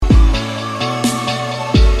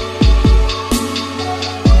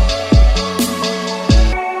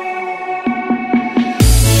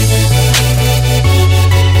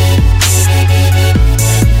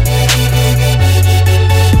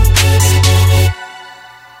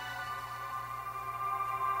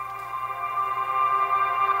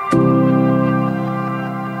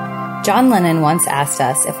John Lennon once asked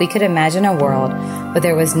us if we could imagine a world where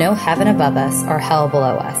there was no heaven above us or hell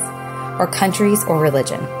below us, or countries or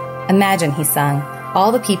religion. Imagine, he sung,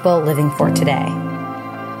 all the people living for today.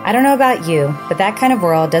 I don't know about you, but that kind of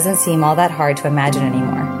world doesn't seem all that hard to imagine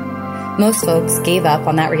anymore. Most folks gave up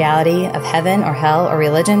on that reality of heaven or hell or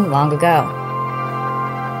religion long ago.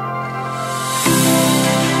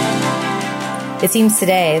 It seems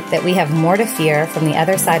today that we have more to fear from the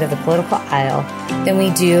other side of the political aisle than we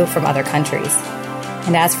do from other countries.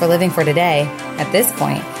 And as for living for today, at this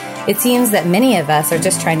point, it seems that many of us are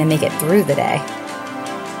just trying to make it through the day.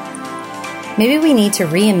 Maybe we need to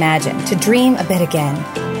reimagine, to dream a bit again.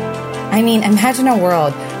 I mean, imagine a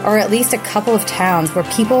world, or at least a couple of towns, where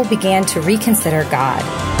people began to reconsider God.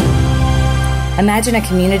 Imagine a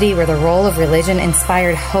community where the role of religion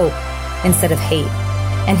inspired hope instead of hate,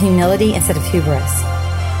 and humility instead of hubris.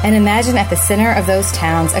 And imagine at the center of those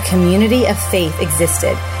towns a community of faith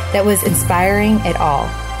existed that was inspiring it all.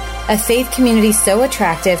 A faith community so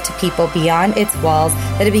attractive to people beyond its walls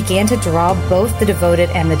that it began to draw both the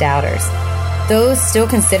devoted and the doubters, those still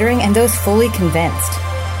considering and those fully convinced.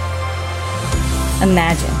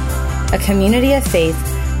 Imagine a community of faith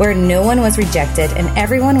where no one was rejected and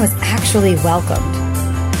everyone was actually welcomed,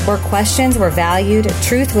 where questions were valued,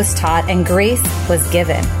 truth was taught, and grace was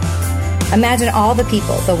given. Imagine all the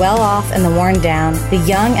people, the well-off and the worn down, the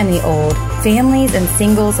young and the old, families and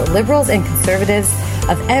singles, liberals and conservatives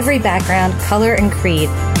of every background, color, and creed.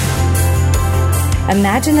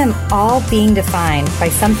 Imagine them all being defined by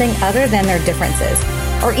something other than their differences,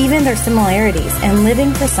 or even their similarities, and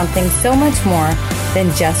living for something so much more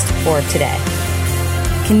than just for today.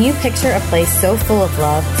 Can you picture a place so full of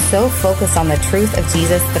love, so focused on the truth of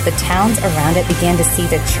Jesus that the towns around it began to see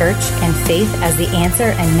the church and faith as the answer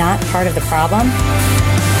and not part of the problem?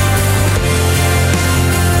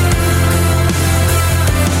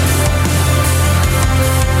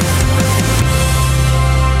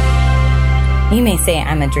 You may say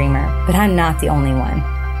I'm a dreamer, but I'm not the only one.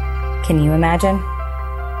 Can you imagine?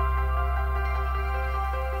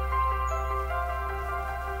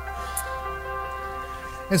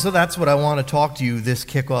 And so that's what I want to talk to you this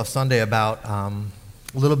kickoff Sunday about. A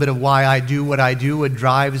little bit of why I do, what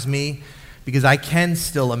drives me, because I can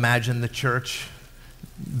still imagine the church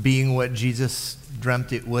being what Jesus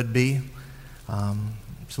dreamt it would be.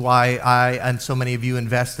 It's why I and so many of you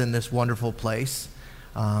invest in this wonderful place,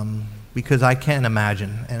 because I can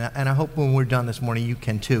imagine. And I hope when we're done this morning, you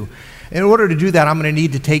can too. In order to do that, I'm going to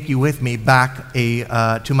need to take you with me back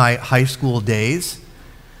to my high school days.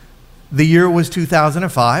 The year was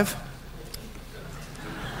 2005.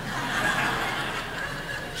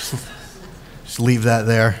 Just leave that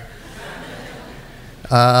there.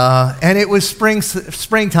 And it was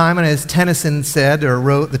springtime, and as Tennyson said or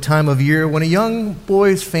wrote, the time of year when a young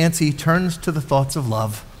boy's fancy turns to the thoughts of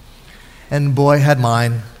love. And boy had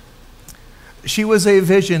mine. She was a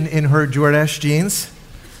vision in her Jordache jeans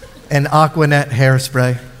and Aquanet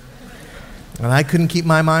hairspray. And I couldn't keep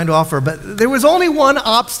my mind off her. But there was only one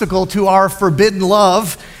obstacle to our forbidden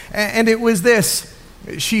love, and it was this.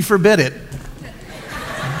 She forbid it.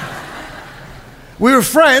 We were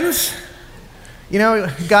friends. You know,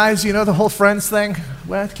 guys, you know the whole friends thing?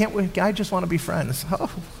 Well, can't we? I just want to be friends.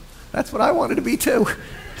 Oh, that's what I wanted to be too.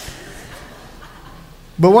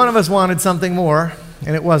 But one of us wanted something more,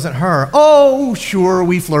 and it wasn't her. Oh, sure,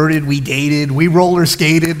 we flirted, we dated, we roller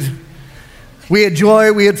skated. We had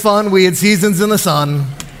joy, we had fun, we had seasons in the sun.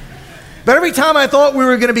 But every time I thought we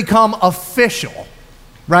were going to become official,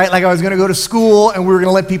 right? Like I was going to go to school and we were going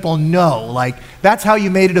to let people know. Like that's how you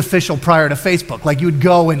made it official prior to Facebook. Like you would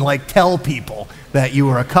go and like tell people that you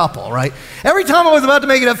were a couple, right? Every time I was about to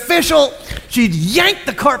make it official, she'd yank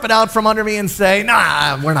the carpet out from under me and say,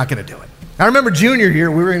 nah, we're not going to do it. I remember junior year,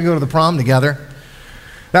 we were going to go to the prom together.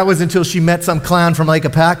 That was until she met some clown from Lake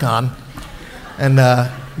Apacon. And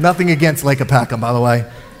nothing against Lake Apacon, by the way.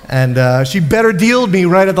 And she better dealed me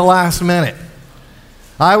right at the last minute.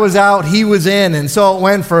 I was out, he was in, and so it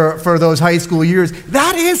went for those high school years.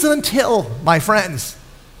 That is until, my friends,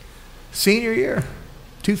 senior year,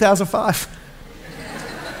 2005.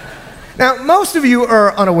 Now, most of you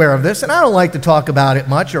are unaware of this, and I don't like to talk about it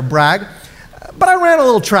much or brag, but I ran a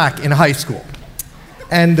little track in high school.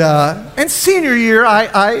 And senior year,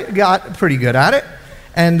 I got pretty good at it.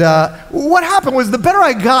 And what happened was the better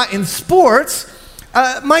I got in sports,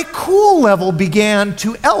 my cool level began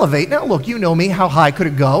to elevate. Now, look, you know me. How high could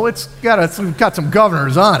it go? It's got some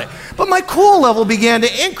governors on it. But my cool level began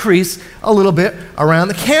to increase a little bit around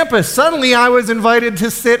the campus. Suddenly, I was invited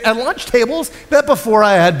to sit at lunch tables that before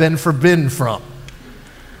I had been forbidden from.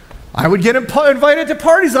 I would get invited to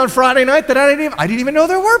parties on Friday night that I didn't even know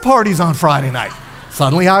there were parties on Friday night.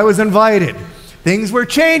 Suddenly I was invited. Things were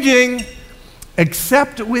changing,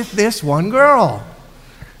 except with this one girl.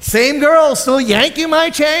 Same girl, still yanking my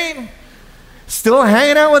chain, still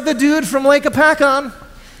hanging out with the dude from Lake Apacon,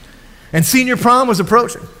 and senior prom was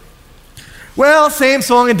approaching. Well, same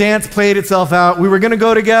song and dance played itself out. We were going to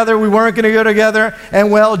go together, we weren't going to go together,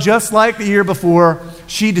 and well, just like the year before,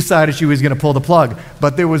 she decided she was going to pull the plug.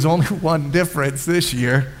 But there was only one difference this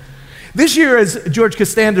year. This year, as George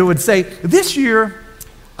Costanza would say, this year,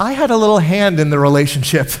 I had a little hand in the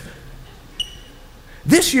relationship.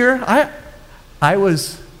 This year, I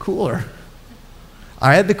was cooler.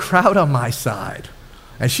 I had the crowd on my side,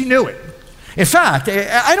 and she knew it. In fact,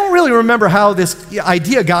 I don't really remember how this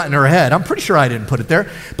idea got in her head. I'm pretty sure I didn't put it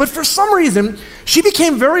there. But for some reason, she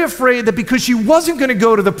became very afraid that because she wasn't going to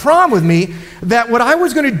go to the prom with me, that what I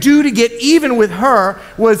was going to do to get even with her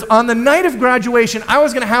was on the night of graduation, I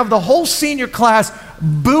was going to have the whole senior class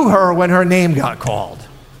boo her when her name got called.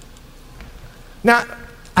 Now,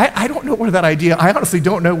 I don't know where that idea, I honestly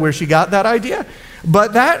don't know where she got that idea,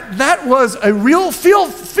 but that was a real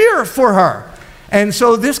fear for her. And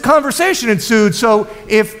so this conversation ensued. So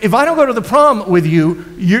if I don't go to the prom with you,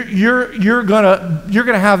 you're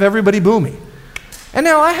gonna have everybody boo me. And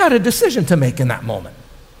now I had a decision to make in that moment.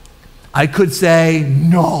 I could say,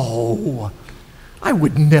 no, I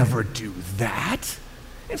would never do that.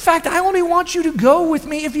 In fact, I only want you to go with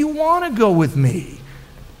me if you want to go with me.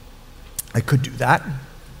 I could do that.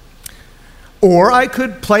 Or I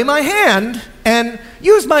could play my hand and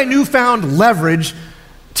use my newfound leverage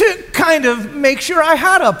to kind of make sure I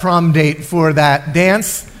had a prom date for that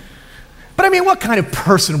dance. But I mean, what kind of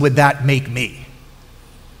person would that make me?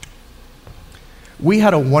 We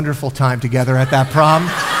had a wonderful time together at that prom.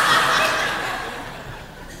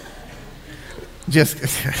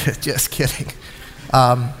 Just kidding.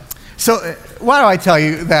 So why do I tell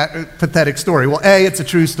you that pathetic story? Well, A, it's a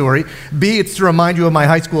true story. B, it's to remind you of my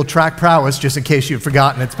high school track prowess, just in case you've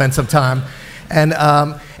forgotten. It's been some time.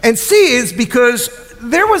 And C is because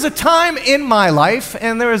there was a time in my life,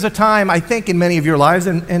 and there is a time, I think, in many of your lives,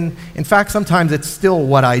 and in fact, sometimes it's still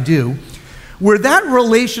what I do, where that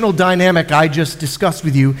relational dynamic I just discussed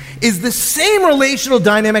with you is the same relational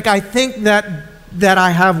dynamic I think that I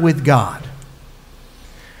have with God.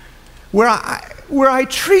 Where I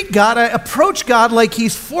treat God, I approach God like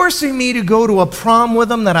He's forcing me to go to a prom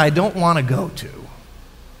with Him that I don't want to go to.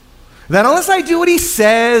 That unless I do what He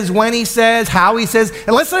says, when He says, how He says,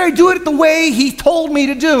 unless I do it the way He told me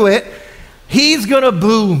to do it, He's going to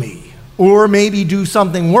boo me or maybe do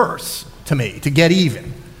something worse to me to get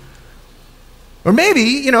even. Or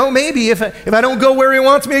maybe if I don't go where He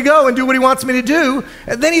wants me to go and do what He wants me to do,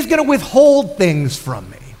 then He's going to withhold things from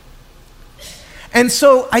me. And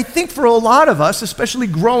so I think for a lot of us, especially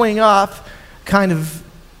growing up kind of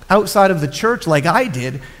outside of the church like I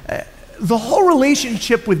did, the whole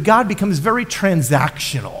relationship with God becomes very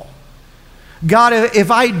transactional. God,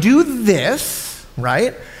 if I do this,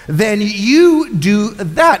 right, then you do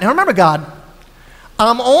that. Now remember, God,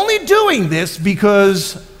 I'm only doing this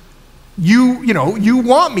because you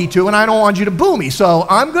want me to, and I don't want you to boo me. So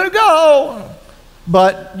I'm going to go,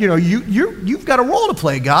 but you've got a role to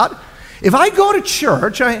play, God. If I go to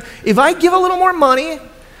church, if I give a little more money,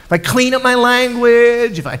 if I clean up my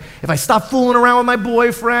language, if I stop fooling around with my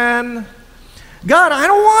boyfriend, God, I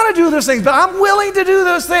don't want to do those things, but I'm willing to do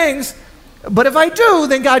those things. But if I do,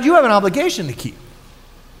 then God, you have an obligation to keep.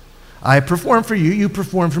 I perform for you, you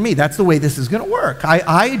perform for me. That's the way this is going to work.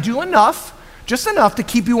 I do enough, just enough to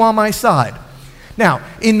keep you on my side. Now,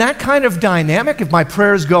 in that kind of dynamic, if my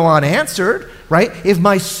prayers go unanswered, right, if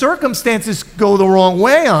my circumstances go the wrong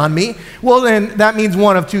way on me, well, then that means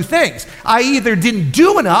one of two things. I either didn't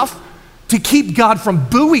do enough to keep God from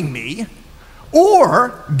booing me,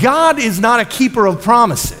 or God is not a keeper of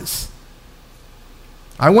promises.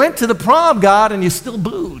 I went to the prom, God, and you still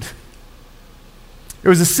booed. There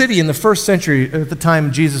was a city in the first century at the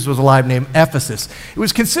time Jesus was alive named Ephesus. It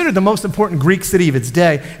was considered the most important Greek city of its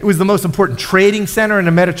day. It was the most important trading center in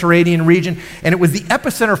the Mediterranean region, and it was the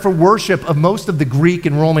epicenter for worship of most of the Greek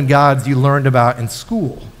and Roman gods you learned about in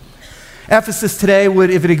school. Ephesus today,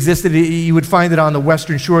 if it existed, you would find it on the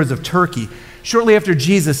western shores of Turkey. Shortly after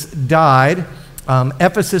Jesus died,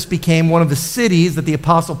 Ephesus became one of the cities that the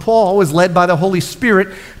Apostle Paul was led by the Holy Spirit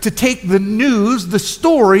to take the news, the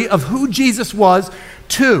story of who Jesus was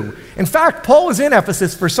to. In fact, Paul was in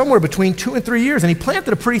Ephesus for somewhere between 2 and 3 years, and he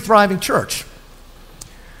planted a pretty thriving church.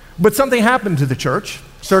 But something happened to the church.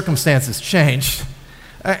 Circumstances changed.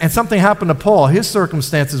 And something happened to Paul. His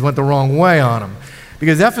circumstances went the wrong way on him.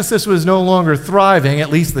 because Ephesus was no longer thriving, at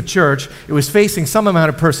least the church. It was facing some amount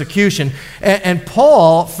of persecution. And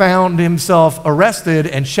Paul found himself arrested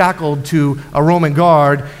and shackled to a Roman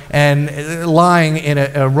guard and lying in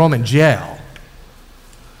a Roman jail.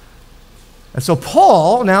 And so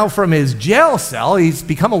Paul, now from his jail cell, he's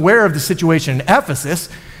become aware of the situation in Ephesus.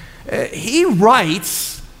 He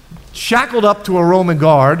writes, shackled up to a Roman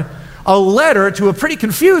guard, a letter to a pretty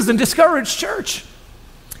confused and discouraged church.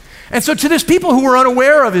 And so to this people who were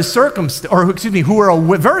unaware of his who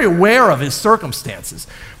were very aware of his circumstances,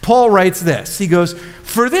 Paul writes this. He goes,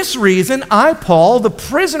 "For this reason, I, Paul, the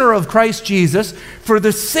prisoner of Christ Jesus, for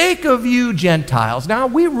the sake of you Gentiles." Now,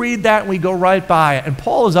 we read that and we go right by it, and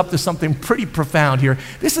Paul is up to something pretty profound here.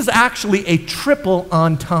 This is actually a triple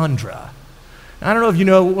entendre. I don't know if you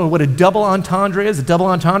know what a double entendre is. A double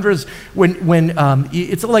entendre is when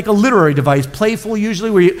it's like a literary device, playful usually,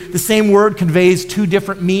 where the same word conveys two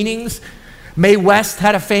different meanings. Mae West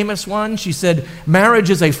had a famous one. She said, "Marriage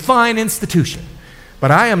is a fine institution, but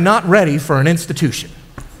I am not ready for an institution."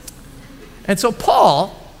 And so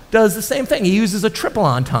Paul does the same thing. He uses a triple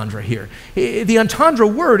entendre here. The entendre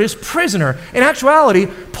word is prisoner. In actuality,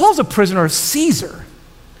 Paul's a prisoner of Caesar.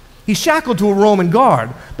 He's shackled to a Roman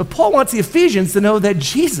guard, but Paul wants the Ephesians to know that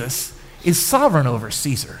Jesus is sovereign over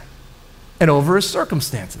Caesar and over his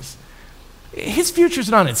circumstances. His future's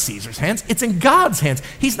not in Caesar's hands, it's in God's hands.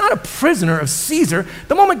 He's not a prisoner of Caesar.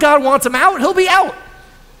 The moment God wants him out, he'll be out.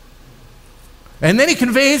 And then he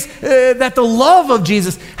conveys that the love of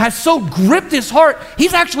Jesus has so gripped his heart,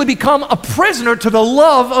 he's actually become a prisoner to the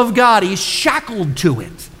love of God. He's shackled to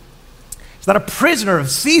it. He's not a prisoner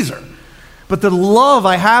of Caesar. But the love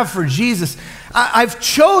I have for Jesus, I've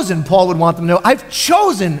chosen, Paul would want them to know, I've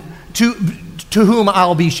chosen to whom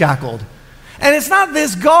I'll be shackled. And it's not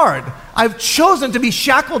this guard. I've chosen to be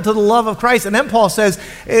shackled to the love of Christ. And then Paul says,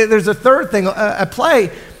 there's a third thing at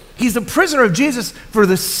play. He's a prisoner of Jesus for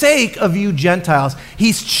the sake of you Gentiles.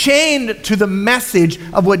 He's chained to the message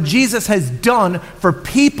of what Jesus has done for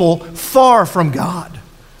people far from God.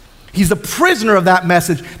 He's a prisoner of that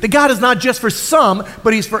message, that God is not just for some,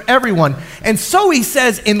 but he's for everyone. And so he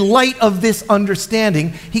says, in light of this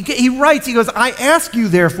understanding, he writes, he goes, "I ask you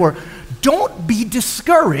therefore, don't be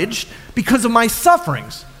discouraged because of my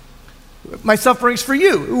sufferings for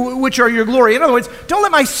you, which are your glory." In other words, don't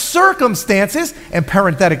let my circumstances, and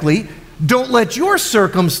parenthetically, don't let your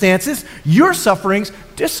circumstances, your sufferings,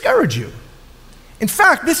 discourage you. In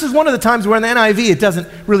fact, this is one of the times where in the NIV it doesn't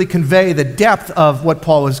really convey the depth of what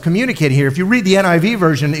Paul is communicating here. If you read the NIV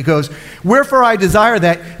version, it goes, "Wherefore I desire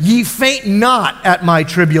that ye faint not at my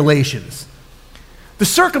tribulations." The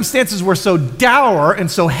circumstances were so dour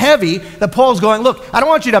and so heavy that Paul's going, look, I don't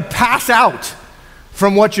want you to pass out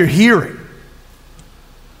from what you're hearing.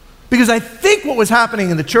 Because I think what was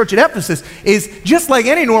happening in the church at Ephesus is just like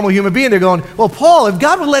any normal human being, they're going, well, Paul, if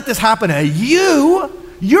God would let this happen to you,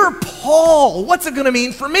 you're Paul. What's it going to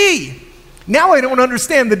mean for me? Now I don't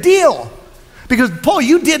understand the deal. Because, Paul,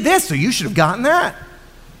 you did this, so you should have gotten that.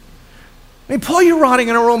 I mean, Paul, you're rotting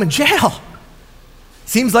in a Roman jail.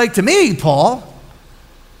 Seems like to me, Paul,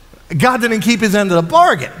 God didn't keep his end of the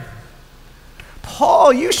bargain.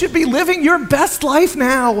 Paul, you should be living your best life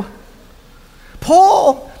now.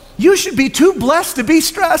 Paul, you should be too blessed to be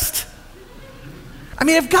stressed. I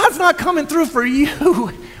mean, if God's not coming through for you,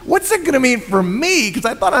 what's it going to mean for me? Because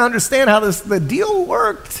I thought I understand how the deal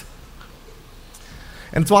worked.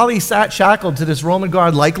 And it's while he sat shackled to this Roman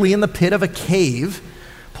guard, likely in the pit of a cave,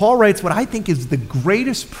 Paul writes what I think is the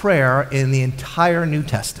greatest prayer in the entire New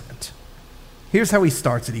Testament. Here's how he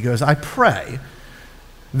starts it. He goes, "I pray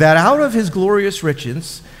that out of his glorious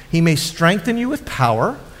riches he may strengthen you with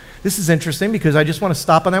power." This is interesting because I just want to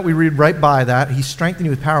stop on that. We read right by that. He strengthened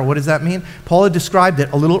you with power. What does that mean? Paul had described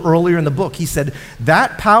it a little earlier in the book. He said,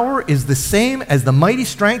 that power is the same as the mighty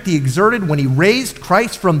strength he exerted when he raised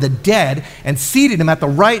Christ from the dead and seated him at the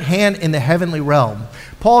right hand in the heavenly realm.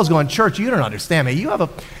 Paul's going, church, you don't understand me.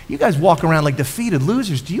 You guys walk around like defeated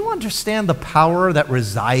losers. Do you understand the power that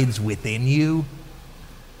resides within you?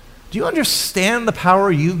 Do you understand the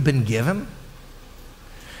power you've been given?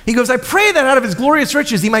 He goes, I pray that out of his glorious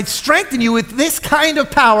riches he might strengthen you with this kind of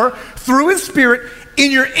power through his Spirit in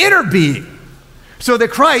your inner being, so that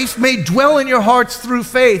Christ may dwell in your hearts through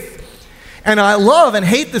faith. And I love and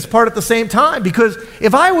hate this part at the same time, because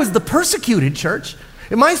if I was the persecuted church,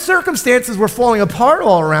 if my circumstances were falling apart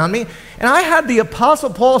all around me, and I had the Apostle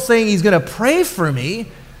Paul saying he's going to pray for me,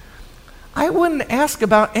 I wouldn't ask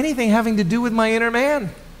about anything having to do with my inner man.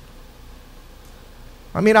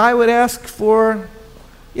 I mean, I would ask for,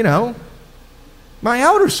 my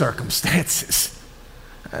outer circumstances.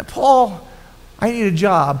 Paul, I need a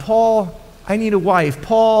job. Paul, I need a wife.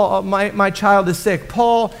 Paul, my child is sick.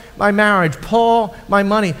 Paul, my marriage. Paul, my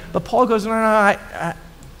money. But Paul goes, no, I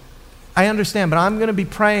understand, but I'm going to be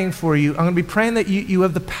praying for you. I'm going to be praying that you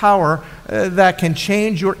have the power that can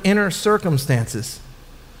change your inner circumstances.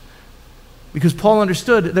 Because Paul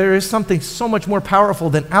understood there is something so much more powerful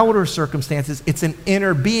than outer circumstances. It's an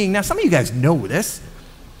inner being. Now, some of you guys know this.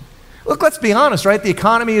 Look, let's be honest, right? The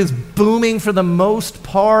economy is booming for the most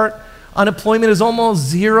part. Unemployment is almost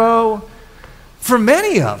zero. For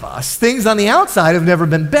many of us, things on the outside have never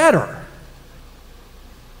been better.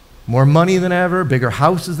 More money than ever, bigger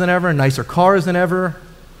houses than ever, nicer cars than ever.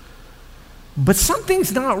 But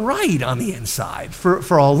something's not right on the inside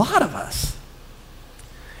for a lot of us.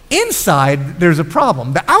 Inside, there's a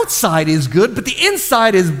problem. The outside is good, but the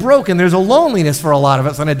inside is broken. There's a loneliness for a lot of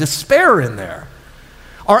us and a despair in there.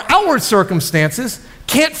 Our outward circumstances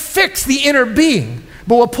can't fix the inner being.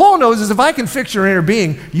 But what Paul knows is if I can fix your inner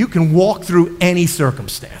being, you can walk through any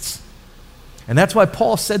circumstance. And that's why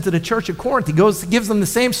Paul said to the church at Corinth, gives them the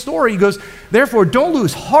same story. He goes, therefore, don't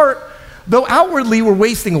lose heart. Though outwardly we're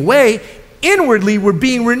wasting away, inwardly we're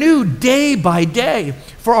being renewed day by day.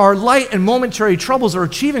 For our light and momentary troubles are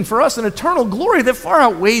achieving for us an eternal glory that far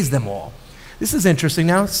outweighs them all. This is interesting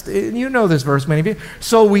now. You know this verse, many of you.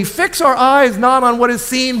 So we fix our eyes not on what is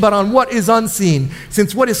seen, but on what is unseen.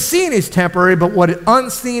 Since what is seen is temporary, but what is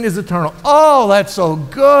unseen is eternal. Oh, that's so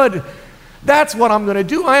good. That's what I'm going to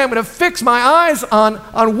do. I am going to fix my eyes on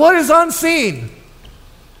what is unseen.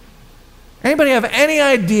 Anybody have any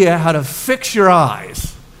idea how to fix your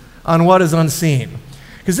eyes on what is unseen?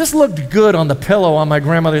 Because this looked good on the pillow on my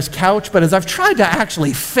grandmother's couch, but as I've tried to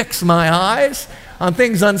actually fix my eyes on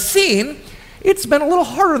things unseen, it's been a little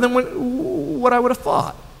harder than what I would have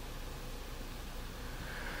thought.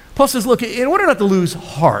 Paul says, look, in order not to lose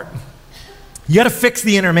heart, you got to fix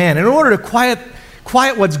the inner man. In order to quiet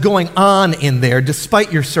what's going on in there,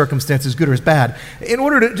 despite your circumstances, good or bad, in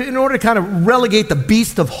order to kind of relegate the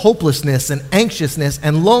beast of hopelessness and anxiousness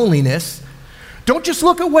and loneliness, don't just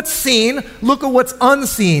look at what's seen, look at what's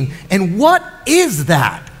unseen. And what is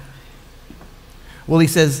that? Well, he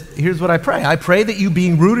says, here's what I pray. I pray that you,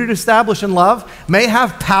 being rooted, established in love, may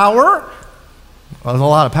have power, well, there's a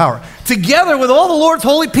lot of power, together with all the Lord's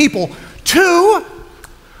holy people, to,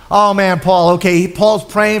 oh man, Paul, okay, Paul's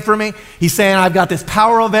praying for me. He's saying, I've got this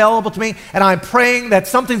power available to me, and I'm praying that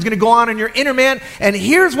something's going to go on in your inner man. And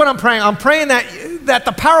here's what I'm praying. I'm praying that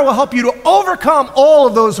the power will help you to overcome all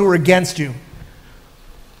of those who are against you.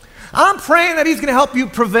 I'm praying that he's going to help you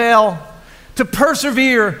prevail, to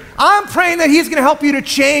persevere. I'm praying that he's going to help you to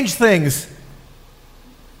change things.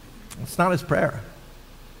 It's not his prayer.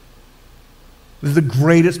 This is the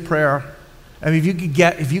greatest prayer. I mean, if you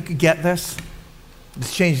could get this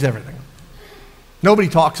changes everything. Nobody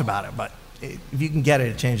talks about it, but if you can get it,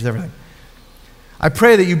 it changes everything. I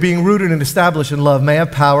pray that you, being rooted and established in love, may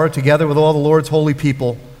have power, together with all the Lord's holy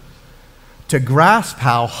people, to grasp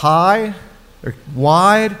how high, or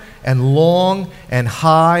wide and long and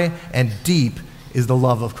high and deep is the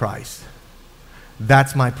love of Christ.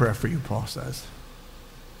 That's my prayer for you, Paul says.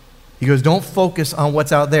 He goes, don't focus on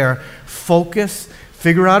what's out there.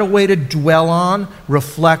 Figure out a way to dwell on,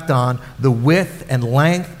 reflect on the width and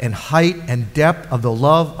length and height and depth of the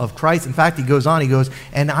love of Christ. In fact, he goes,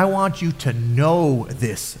 and I want you to know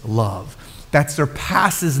this love that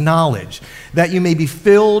surpasses knowledge, that you may be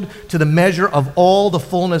filled to the measure of all the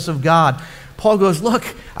fullness of God. Paul goes, look,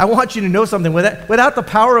 I want you to know something. Without the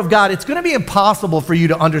power of God, it's going to be impossible for you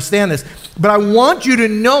to understand this. But I want you to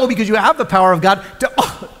know, because you have the power of God,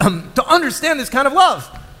 to understand this kind of love.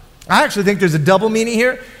 I actually think there's a double meaning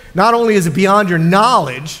here. Not only is it beyond your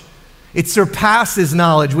knowledge, it surpasses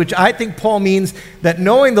knowledge, which I think Paul means that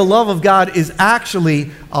knowing the love of God is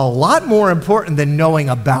actually a lot more important than knowing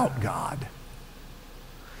about God.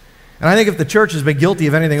 And I think if the church has been guilty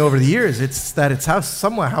of anything over the years, it's that it's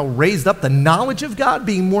somehow raised up the knowledge of God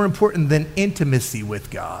being more important than intimacy with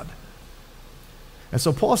God. And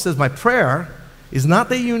so Paul says, my prayer is not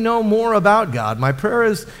that you know more about God. My prayer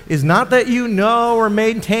is not that you know or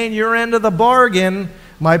maintain your end of the bargain.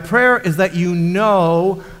 My prayer is that you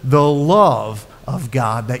know the love of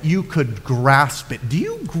God, that you could grasp it. Do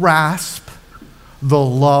you grasp the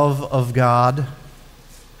love of God?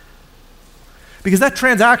 Because that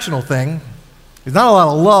transactional thing, there's not a lot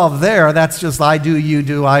of love there. That's just I do, you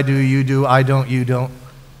do, I do, you do, I don't, you don't.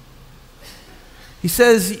 He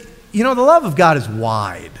says, the love of God is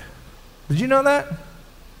wide. Did you know that?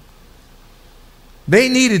 They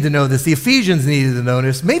needed to know this. The Ephesians needed to know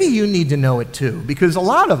this. Maybe you need to know it too, because a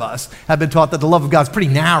lot of us have been taught that the love of God is pretty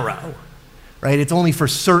narrow, right? It's only for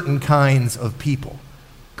certain kinds of people.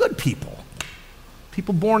 Good people.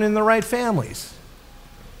 people born in the right families.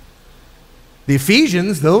 The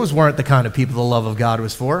Ephesians, those weren't the kind of people the love of God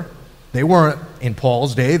was for. They weren't, in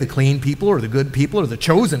Paul's day, the clean people or the good people or the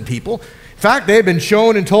chosen people. In fact, they had been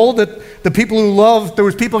shown and told that the people who loved, there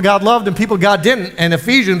was people God loved and people God didn't, and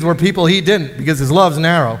Ephesians were people he didn't because his love's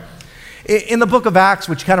narrow. In the book of Acts,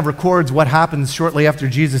 which kind of records what happens shortly after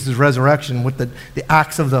Jesus' resurrection with the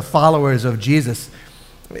acts of the followers of Jesus,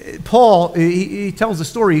 Paul, he tells the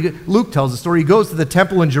story, Luke tells the story, he goes to the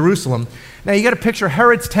temple in Jerusalem. Now you got to picture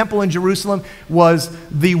Herod's temple in Jerusalem was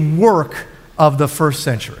the work of the first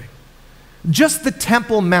century. Just the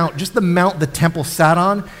Temple Mount, just the mount the temple sat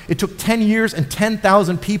on, it took 10 years and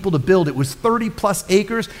 10,000 people to build. It was 30 plus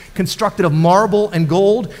acres constructed of marble and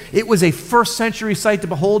gold. It was a first century sight to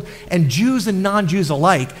behold, and Jews and non-Jews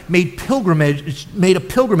alike made a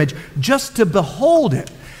pilgrimage just to behold it.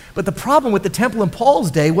 But the problem with the temple in Paul's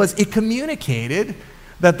day was it communicated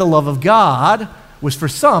that the love of God was for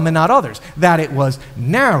some and not others, that it was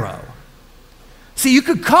narrow. See, you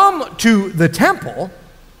could come to the temple,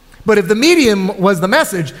 but if the medium was the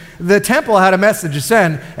message, the temple had a message to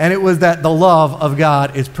send, and it was that the love of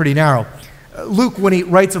God is pretty narrow. Luke, when he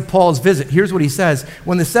writes of Paul's visit, here's what he says.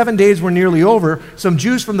 When the 7 days were nearly over, some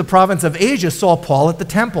Jews from the province of Asia saw Paul at the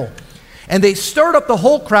temple. And they stirred up the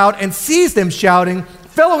whole crowd and seized him, shouting,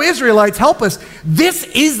 "Fellow Israelites, help us. This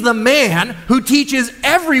is the man who teaches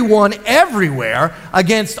everyone everywhere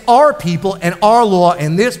against our people and our law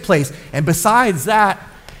in this place. And besides that,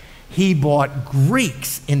 he brought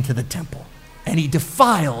Greeks into the temple, and he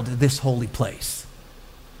defiled this holy place."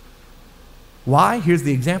 Why? Here's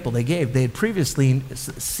the example they gave. They had previously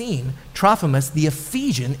seen Trophimus the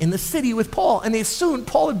Ephesian in the city with Paul, and they assumed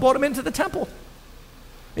Paul had brought him into the temple.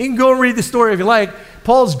 You can go and read the story if you like.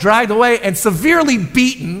 Paul's dragged away and severely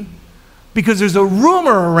beaten because there's a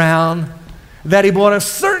rumor around that he brought a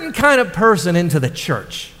certain kind of person into the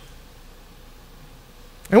church.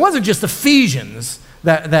 And it wasn't just Ephesians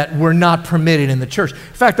that were not permitted in the church. In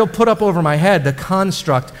fact, they'll put up over my head the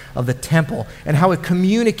construct of the temple and how it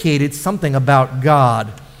communicated something about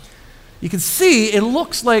God. You can see it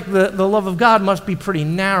looks like the love of God must be pretty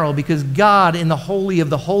narrow because God in the Holy of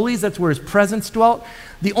the Holies, that's where his presence dwelt,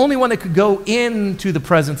 the only one that could go into the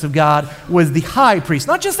presence of God was the high priest.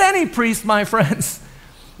 Not just any priest, my friends,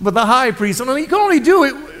 but the high priest. I mean, you can only do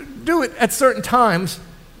it at certain times.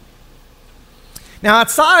 Now,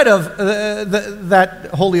 outside of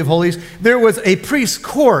that Holy of Holies, there was a priest's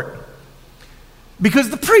court.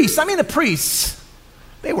 Because the priests,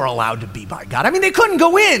 they were allowed to be by God. I mean, they couldn't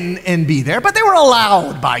go in and be there, but they were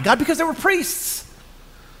allowed by God because they were priests.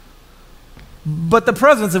 But the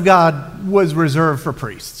presence of God was reserved for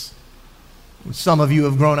priests. Some of you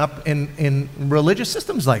have grown up in religious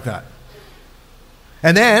systems like that.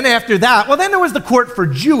 And then after that, then there was the court for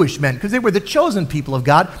Jewish men because they were the chosen people of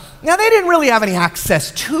God. Now, they didn't really have any access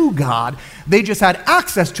to God. They just had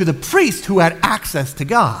access to the priest who had access to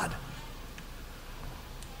God.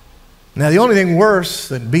 Now, the only thing worse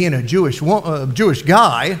than being a Jewish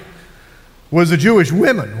guy was a Jewish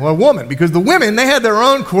woman, because the women, they had their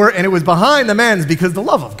own court, and it was behind the men's because the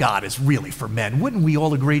love of God is really for men. Wouldn't we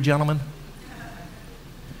all agree, gentlemen?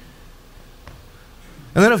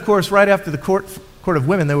 And then, of course, right after the court of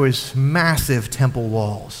women, there was massive temple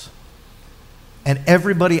walls. And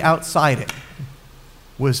everybody outside it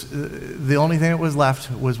was, the only thing that was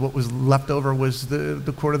left was what was left over was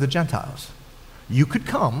the court of the Gentiles. You could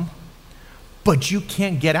come, but you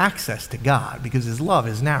can't get access to God because his love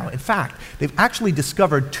is narrow. In fact, they've actually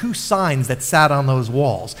discovered 2 signs that sat on those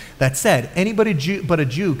walls that said, anybody but a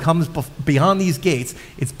Jew comes beyond these gates,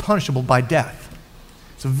 it's punishable by death.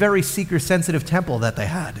 It's a very seeker-sensitive temple that they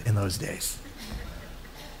had in those days.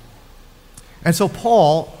 And so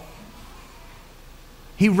Paul,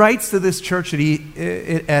 he writes to this church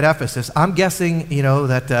at Ephesus. I'm guessing,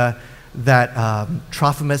 that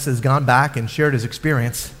Trophimus has gone back and shared his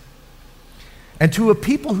experience. And to a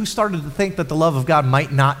people who started to think that the love of God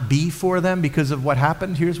might not be for them because of what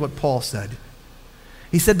happened, here's what Paul said.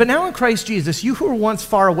 He said, "But now in Christ Jesus, you who were once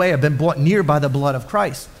far away have been brought near by the blood of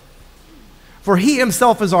Christ. For he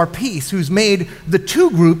himself is our peace, who's made the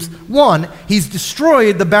 2 groups one. He's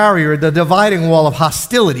destroyed the barrier, the dividing wall of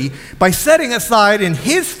hostility, by setting aside in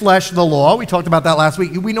his flesh the law." We talked about that last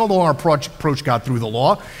week. We no longer approach God through the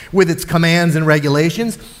law with its commands and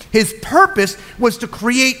regulations. His purpose was to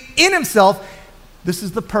create in himself. This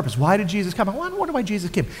is the purpose. Why did Jesus come? I wonder why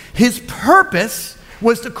Jesus came. His purpose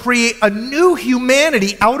was to create a new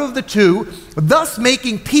humanity out of the 2, thus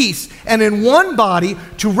making peace, and in one body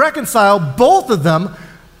to reconcile both of them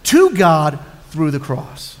to God through the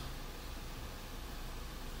cross.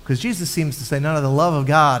 Because Jesus seems to say, no, the love of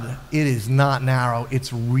God, it is not narrow,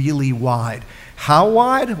 it's really wide. How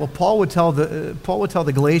wide? Well, Paul would tell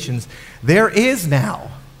the Galatians, there is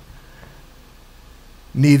now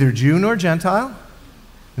neither Jew nor Gentile,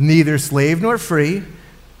 neither slave nor free,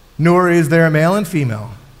 nor is there a male and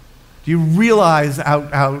female. Do you realize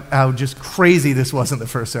how just crazy this was in the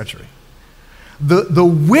first century? The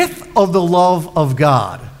width of the love of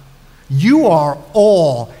God, you are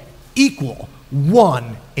all equal,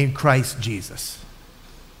 one in Christ Jesus.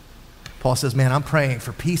 Paul says, man, I'm praying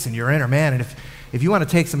for peace in your inner man. And if you want to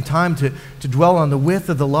take some time to dwell on the width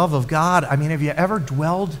of the love of God, I mean, have you ever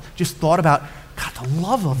just thought about, God, the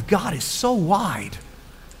love of God is so wide.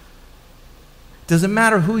 Doesn't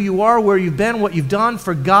matter who you are, where you've been, what you've done.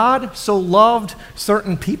 For God so loved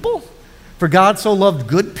certain people. For God so loved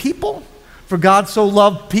good people. For God so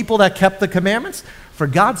loved people that kept the commandments. For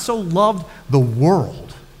God so loved the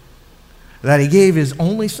world that he gave his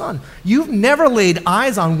only son. You've never laid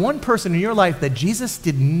eyes on one person in your life that Jesus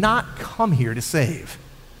did not come here to save.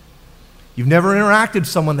 You've never interacted with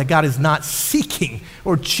someone that God is not seeking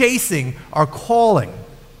or chasing or calling.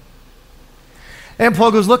 And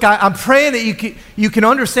Paul goes, look, I'm praying that you can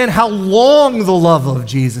understand how long the love of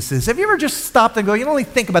Jesus is. Have you ever just stopped and go, you don't only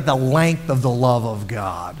think about the length of the love of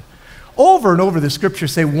God? Over and over, the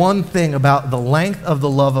scriptures say one thing about the length of the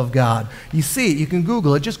love of God. You see it, you can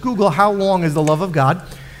Google it. Just Google how long is the love of God.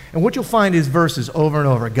 And what you'll find is verses over and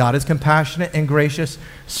over. God is compassionate and gracious,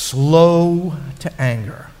 slow to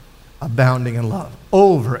anger, abounding in love.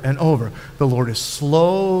 Over and over, the Lord is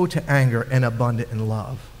slow to anger and abundant in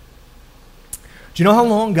love. Do you know how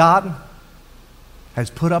long God has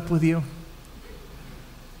put up with you?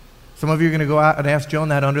 Some of you are going to go out and ask Joan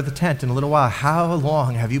that under the tent in a little while. How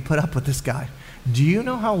long have you put up with this guy? Do you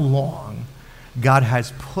know how long God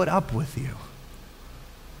has put up with you?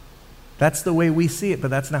 That's the way we see it, but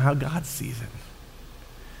that's not how God sees it.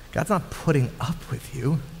 God's not putting up with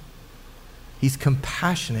you. He's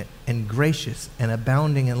compassionate and gracious and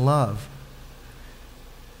abounding in love.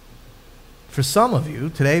 For some of you,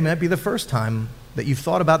 today might be the first time that you've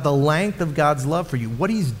thought about the length of God's love for you, what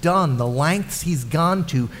he's done, the lengths he's gone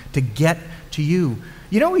to get to you.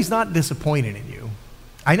 You know he's not disappointed in you.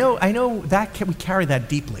 I know that we carry that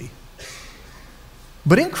deeply.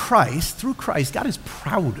 But in Christ, through Christ, God is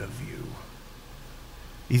proud of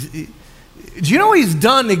you. Do you know what he's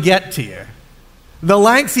done to get to you? The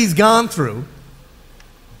lengths he's gone through.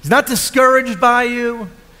 He's not discouraged by you.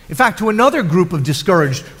 In fact, to another group of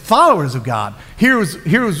discouraged followers of God, here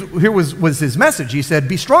was his message. He said,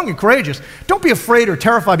 be strong and courageous. Don't be afraid or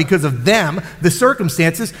terrified because of them, the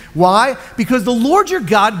circumstances. Why? Because the Lord your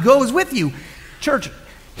God goes with you. Church,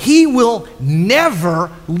 he will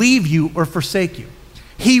never leave you or forsake you.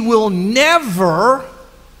 He will never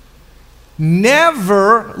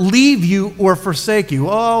leave you or forsake you.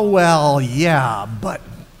 Oh, well, yeah, but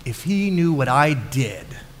if he knew what I did,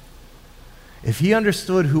 if he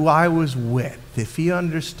understood who I was with, if he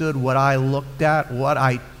understood what I looked at, what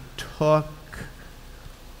I took,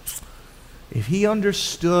 if he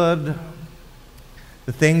understood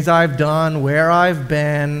the things I've done, where I've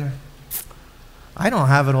been, I don't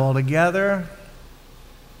have it all together.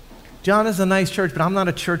 John is a nice church, but I'm not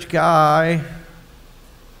a church guy.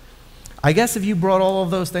 I guess if you brought all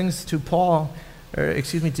of those things to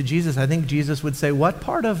to Jesus, I think Jesus would say, what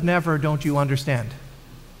part of never don't you understand?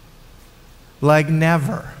 Like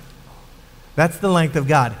never. That's the length of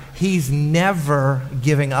God. He's never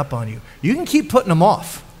giving up on you. You can keep putting him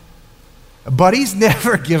off, but he's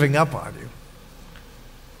never giving up on you.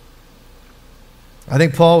 I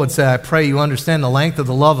think Paul would say, I pray you understand the length of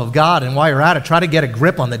the love of God, and while you're at it, try to get a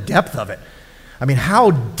grip on the depth of it. I mean,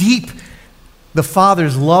 how deep the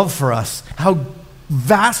Father's love for us, how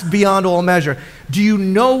vast beyond all measure. Do you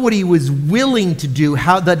know what he was willing to do,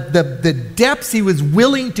 how the depths he was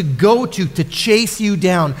willing to go to chase you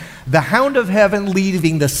down? The hound of heaven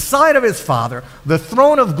leaving the side of his Father, the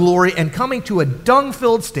throne of glory, and coming to a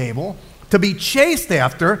dung-filled stable to be chased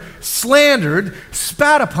after, slandered,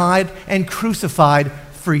 spat upon, and crucified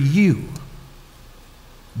for you.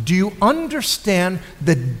 Do you understand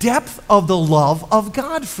the depth of the love of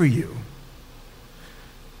God for you?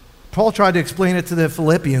 Paul tried to explain it to the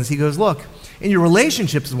Philippians. He goes, look, in your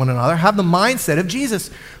relationships with one another, have the mindset of Jesus,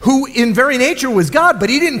 who in very nature was God, but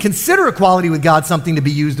he didn't consider equality with God something to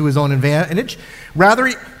be used to his own advantage. Rather,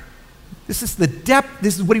 this is the depth,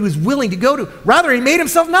 this is what he was willing to go to. Rather, he made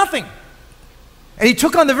himself nothing. And he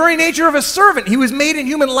took on the very nature of a servant. He was made in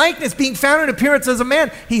human likeness, being found in appearance as a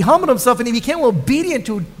man. He humbled himself and he became obedient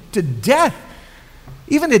to death,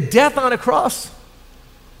 even to death on a cross.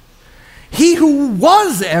 He who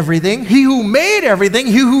was everything, he who made everything,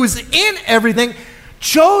 he who is in everything,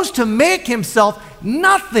 chose to make himself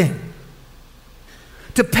nothing.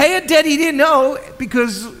 To pay a debt he didn't know,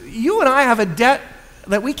 because you and I have a debt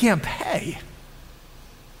that we can't pay.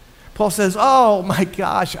 Paul says, oh my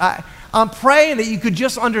gosh, I'm praying that you could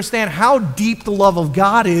just understand how deep the love of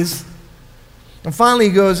God is. And finally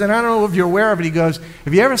he goes, and I don't know if you're aware of it, he goes,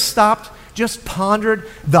 have you ever stopped, just pondered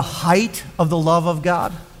the height of the love of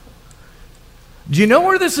God? Do you know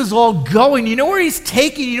where this is all going? You know where he's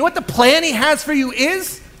taking you? You know what the plan he has for you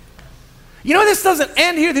is? You know, this doesn't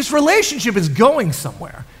end here. This relationship is going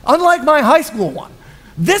somewhere. Unlike my high school one.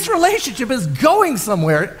 This relationship is going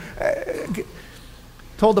somewhere.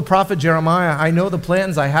 Told the prophet Jeremiah, I know the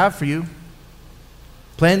plans I have for you.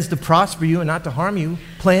 Plans to prosper you and not to harm you.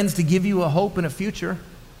 Plans to give you a hope and a future.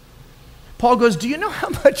 Paul goes, do you know how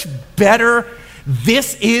much better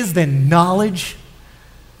this is than knowledge?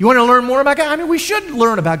 You want to learn more about God? I mean, we should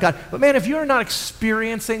learn about God. But man, if you're not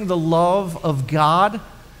experiencing the love of God,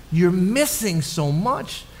 you're missing so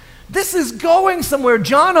much. This is going somewhere.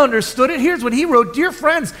 John understood it. Here's what he wrote. Dear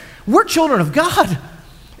friends, we're children of God.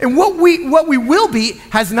 And what we will be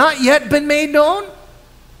has not yet been made known.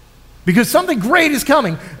 Because something great is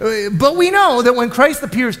coming. But we know that when Christ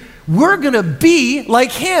appears, we're going to be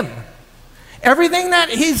like him. Everything that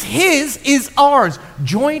is his is ours.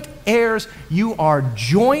 Joint heirs. You are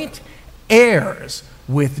joint heirs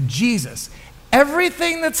with Jesus.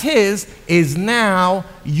 Everything that's his is now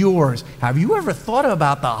yours. Have you ever thought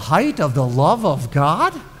about the height of the love of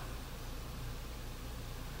God?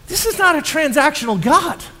 This is not a transactional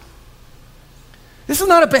God. This is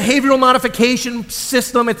not a behavioral modification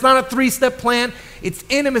system. It's not a three-step plan. It's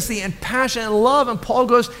intimacy and passion and love. And Paul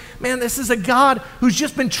goes, man, this is a God who's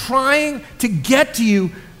just been trying to get to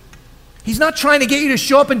you. He's not trying to get you to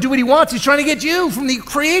show up and do what he wants. He's trying to get you from the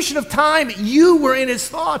creation of time. You were in his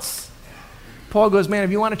thoughts. Paul goes, man,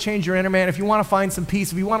 if you want to change your inner man, if you want to find some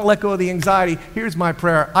peace, if you want to let go of the anxiety, here's my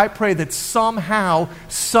prayer. I pray that somehow,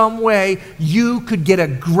 some way, you could get a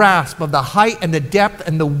grasp of the height and the depth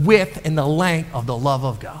and the width and the length of the love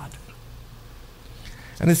of God.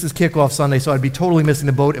 And this is kickoff Sunday, so I'd be totally missing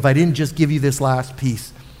the boat if I didn't just give you this last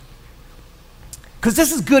piece. Because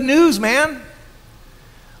this is good news, man.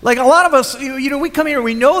 Like a lot of us, you know, we come here and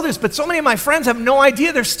we know this, but so many of my friends have no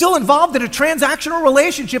idea. They're still involved in a transactional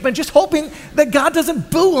relationship and just hoping that God doesn't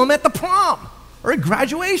boo them at the prom or at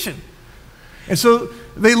graduation. And so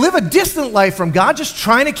they live a distant life from God, just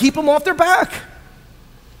trying to keep them off their back.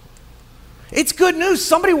 It's good news.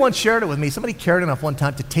 Somebody once shared it with me. Somebody cared enough one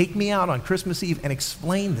time to take me out on Christmas Eve and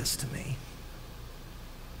explain this to me.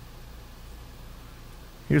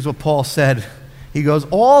 Here's what Paul said. He goes,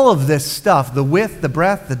 all of this stuff, the width, the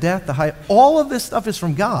breadth, the depth, the height, all of this stuff is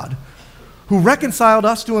from God, who reconciled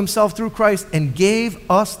us to himself through Christ and gave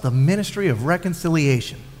us the ministry of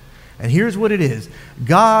reconciliation. And here's what it is.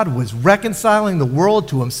 God was reconciling the world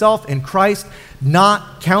to himself in Christ,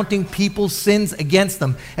 not counting people's sins against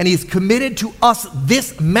them. And he's committed to us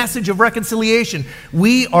this message of reconciliation.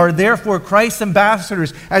 We are therefore Christ's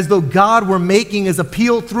ambassadors, as though God were making his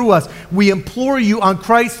appeal through us. We implore you on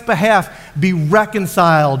Christ's behalf, be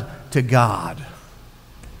reconciled to God.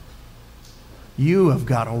 You have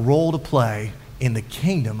got a role to play in the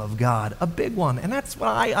kingdom of God, a big one. And that's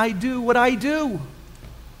why I do what I do.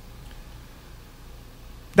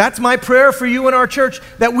 That's my prayer for you in our church,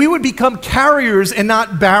 that we would become carriers and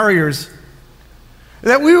not barriers.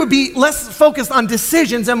 That we would be less focused on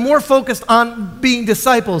decisions and more focused on being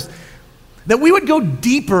disciples. That we would go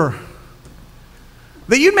deeper.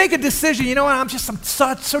 That you'd make a decision, you know what, I'm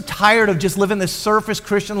so tired of just living this surface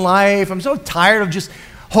Christian life. I'm so tired of just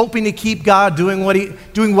hoping to keep God doing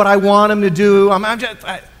what I want him to do.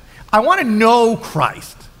 I want to know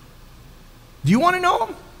Christ. Do you want to know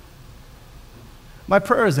him? My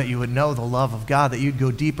prayer is that you would know the love of God, that you'd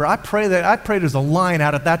go deeper. I pray there's a line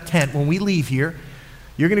out at that tent when we leave here.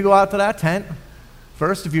 You're going to go out to that tent.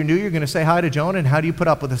 First, if you're new, you're going to say hi to Joan, and how do you put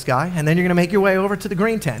up with this guy? And then you're going to make your way over to the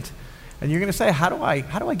green tent. And you're going to say, how do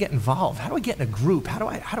I get involved? How do I get in a group? How do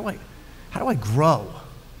I grow?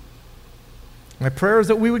 My prayer is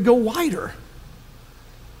that we would go wider.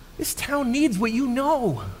 This town needs what you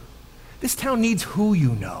know. This town needs who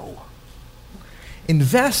you know.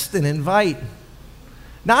 Invest and invite.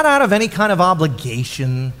 Not out of any kind of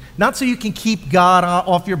obligation, not so you can keep God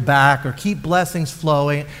off your back or keep blessings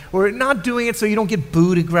flowing, or not doing it so you don't get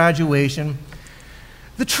booed at graduation.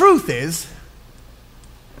 The truth is,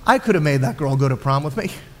 I could have made that girl go to prom with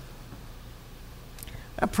me.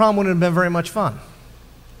 That prom wouldn't have been very much fun.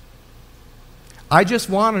 I just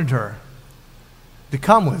wanted her to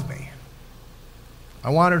come with me I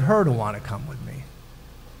wanted her to want to come with me.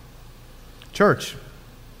 Church,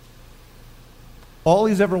 all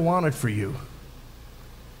he's ever wanted for you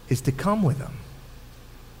is to come with him.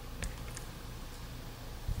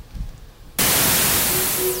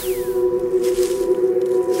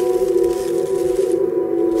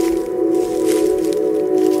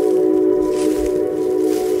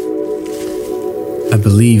 I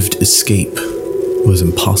believed escape was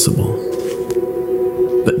impossible.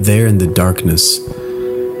 But there in the darkness,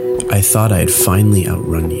 I thought I had finally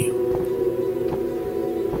outrun you.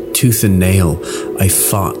 Tooth and nail, I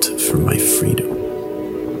fought for my freedom.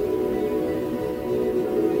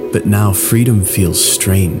 But now freedom feels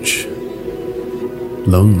strange,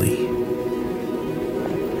 lonely.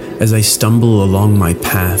 As I stumble along my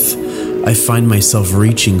path, I find myself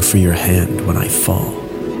reaching for your hand when I fall.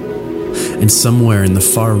 And somewhere in the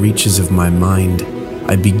far reaches of my mind,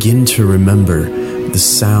 I begin to remember the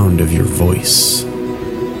sound of your voice,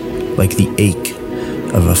 like the ache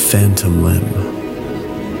of a phantom limb.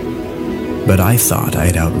 But I thought I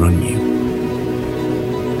had outrun you.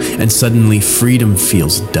 And suddenly freedom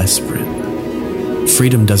feels desperate.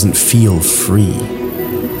 Freedom doesn't feel free.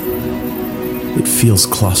 It feels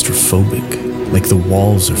claustrophobic, like the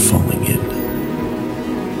walls are falling in.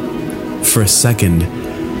 For a second,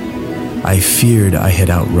 I feared I had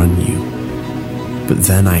outrun you, but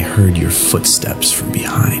then I heard your footsteps from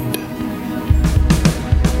behind.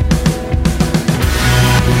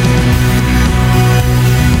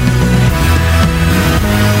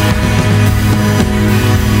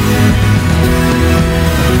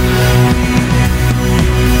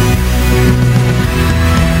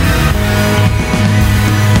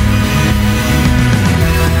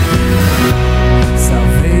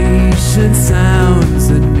 Salvation sounds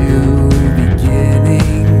a new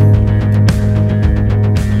beginning.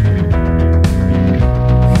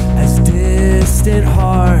 As distant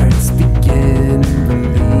hearts begin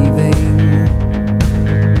believing,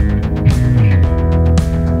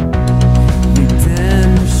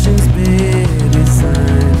 redemption's bid is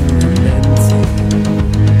unrelenting.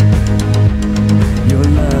 Your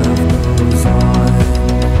love goes on.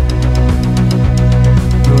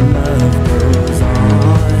 Your love goes on.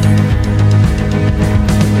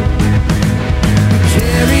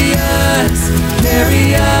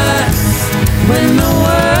 Carry us when the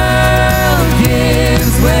world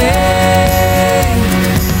gives way.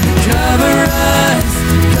 Cover us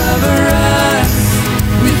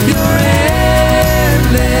with your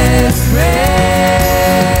endless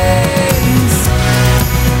grace.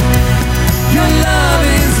 Your love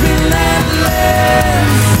is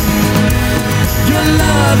relentless. Your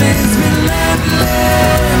love is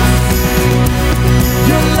relentless.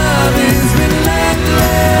 Your love is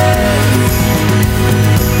relentless.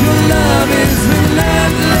 Your love is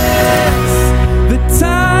relentless. The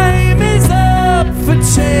time is up for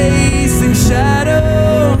chasing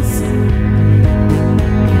shadows.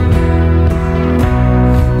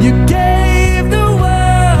 You gave the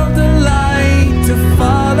world a light to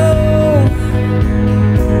follow,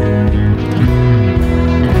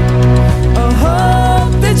 a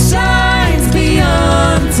hope that shines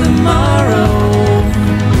beyond tomorrow.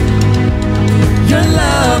 Your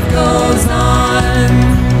love goes on.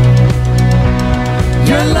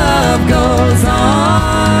 Your love goes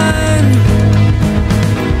on.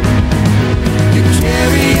 You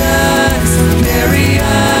carry us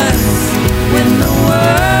when the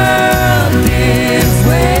world gives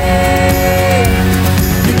way.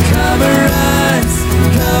 You cover us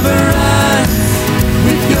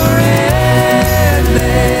with your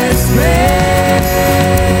endless grace.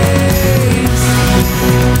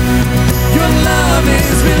 Your love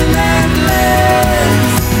is relentless.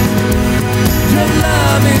 Your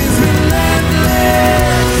love is relentless.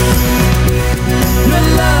 Your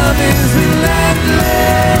love is relentless.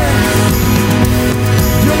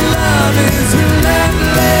 Your love is relentless.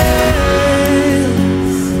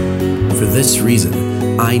 For this reason,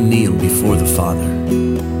 I kneel before the Father,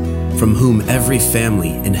 from whom every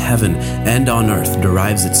family in heaven and on earth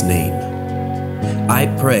derives its name. I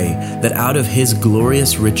pray that out of his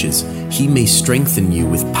glorious riches he may strengthen you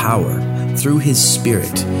with power through his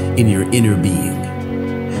Spirit in your inner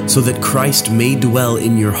being, so that Christ may dwell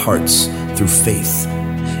in your hearts through faith.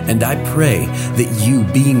 And I pray that you,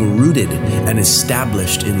 being rooted and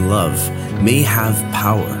established in love, may have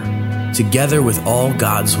power, together with all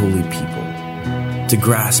God's holy people, to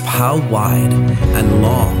grasp how wide and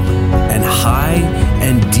long and high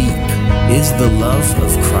and deep is the love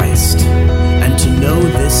of Christ, and to know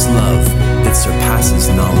this love that surpasses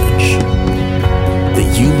knowledge,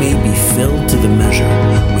 that you may be filled to the measure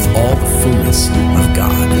with all the fullness of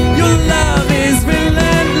God. Your love is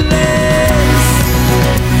relentless.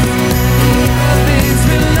 Love is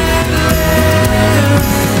relentless.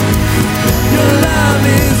 Your love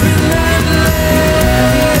is relentless.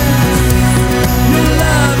 Your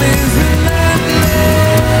love is relentless.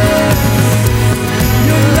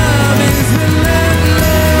 Your love is relentless.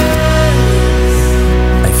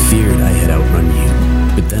 I feared I had outrun you,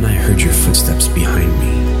 but then I heard your footsteps behind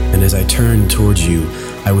me, and as I turned towards you,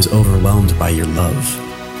 I was overwhelmed by your love.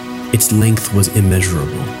 Its length was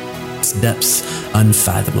immeasurable, its depths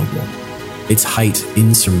unfathomable, its height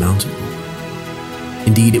insurmountable.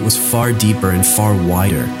 Indeed, it was far deeper and far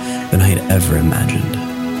wider than I had ever imagined.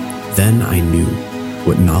 Then I knew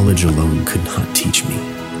what knowledge alone could not teach me,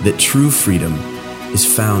 that true freedom is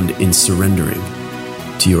found in surrendering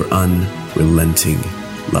to your unrelenting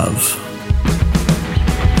love.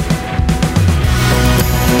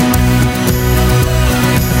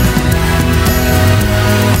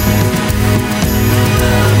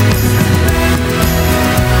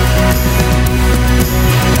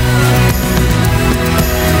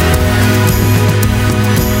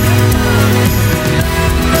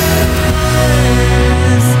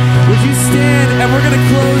 Would you stand, and we're going to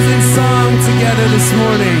close in song together this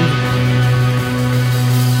morning.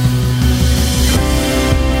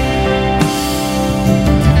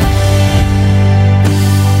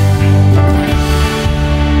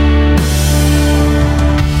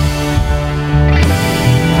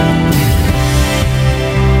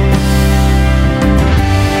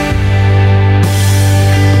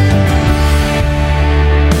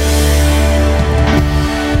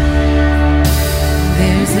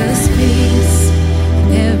 There's a space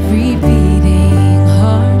in every beating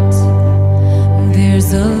heart. There's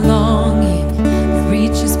a longing that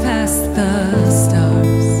reaches past the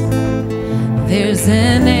stars. There's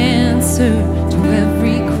an answer to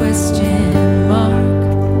every question mark.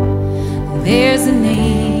 There's a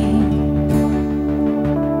name.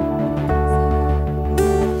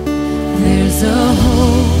 There's a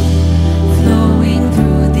hope flowing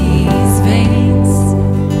through these veins.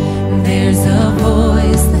 There's a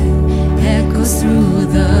voice that echoes through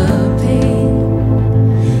the pain.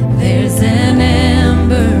 There's an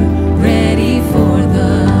ember ready for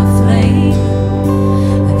the flame.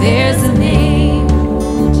 There's a name,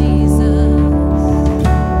 oh Jesus.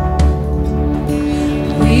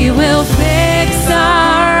 We will fix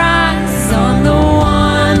our eyes on the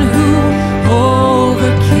one who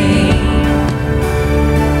overcame.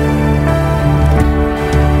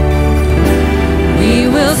 We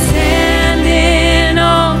will stand in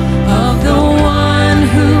awe of the one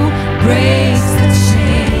who breaks the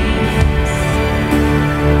chains.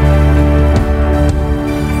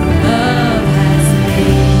 Love has a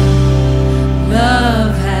name.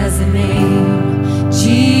 Love has a name.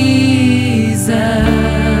 Jesus.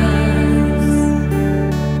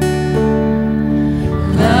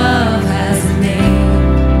 Love has a name.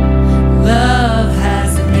 Love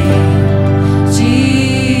has a name.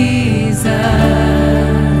 Jesus.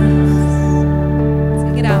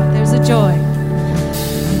 Take it out. There's a joy.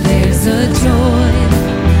 There's a joy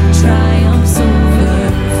that triumphs over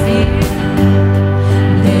fear.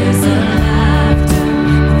 There's a laughter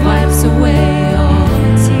that wipes away all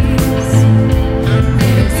tears.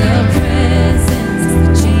 There's a presence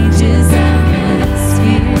that changes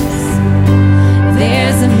atmospheres.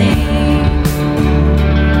 There's a name.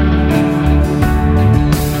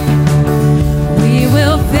 We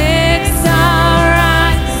will fix our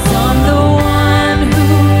eyes on the one who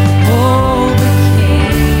overcame.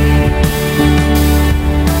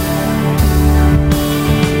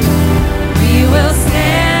 We will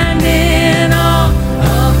stand in awe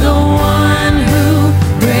of the one who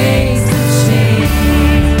breaks the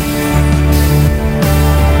chains.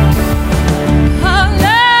 Oh,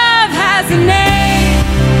 love has a name.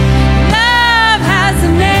 Love has a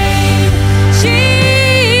name. Jesus.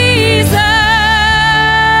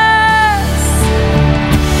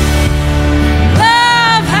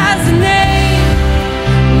 Love has a name.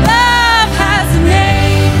 Love has a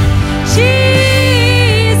name. Jesus.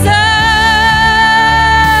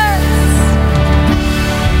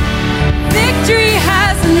 Victory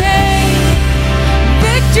has a name.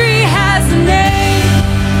 Victory has a name.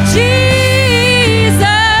 Jesus.